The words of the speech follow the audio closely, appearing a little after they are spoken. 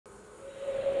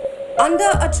Under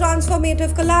a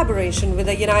transformative collaboration with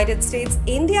the United States,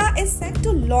 India is set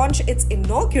to launch its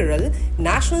inaugural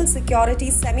national security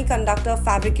semiconductor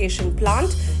fabrication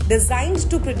plant designed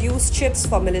to produce chips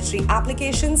for military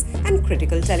applications and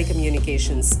critical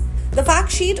telecommunications. The fact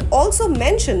sheet also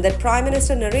mentioned that Prime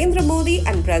Minister Narendra Modi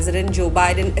and President Joe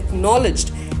Biden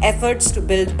acknowledged efforts to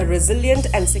build a resilient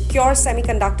and secure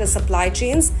semiconductor supply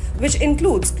chains, which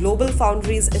includes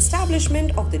GlobalFoundries'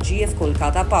 establishment of the GF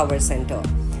Kolkata Power Centre.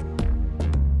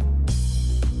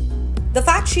 The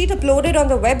fact sheet uploaded on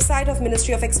the website of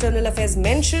Ministry of External Affairs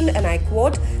mentioned, and I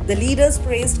quote, "The leaders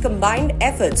praised combined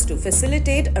efforts to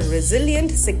facilitate a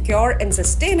resilient, secure and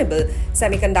sustainable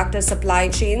semiconductor supply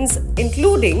chains,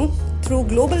 including through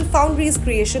GlobalFoundries'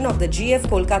 creation of the GF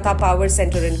Kolkata Power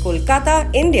Centre in Kolkata,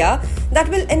 India, that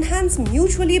will enhance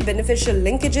mutually beneficial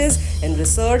linkages in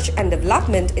research and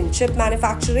development in chip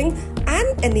manufacturing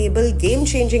and enable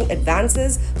game-changing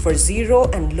advances for zero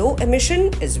and low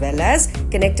emission as well as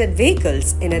connected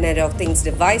vehicles, Internet of Things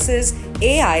devices,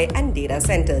 AI and data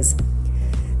centers."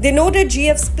 They noted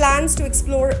GF's plans to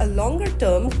explore a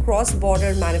longer-term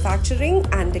cross-border manufacturing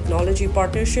and technology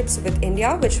partnerships with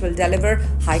India, which will deliver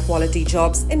high-quality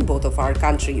jobs in both of our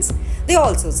countries. They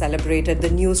also celebrated the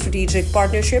new strategic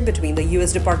partnership between the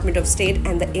US Department of State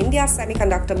and the India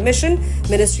Semiconductor Mission,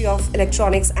 Ministry of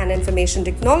Electronics and Information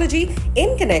Technology,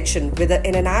 in connection with the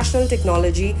International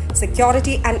Technology,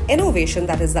 Security and Innovation,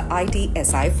 that is the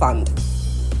ITSI Fund.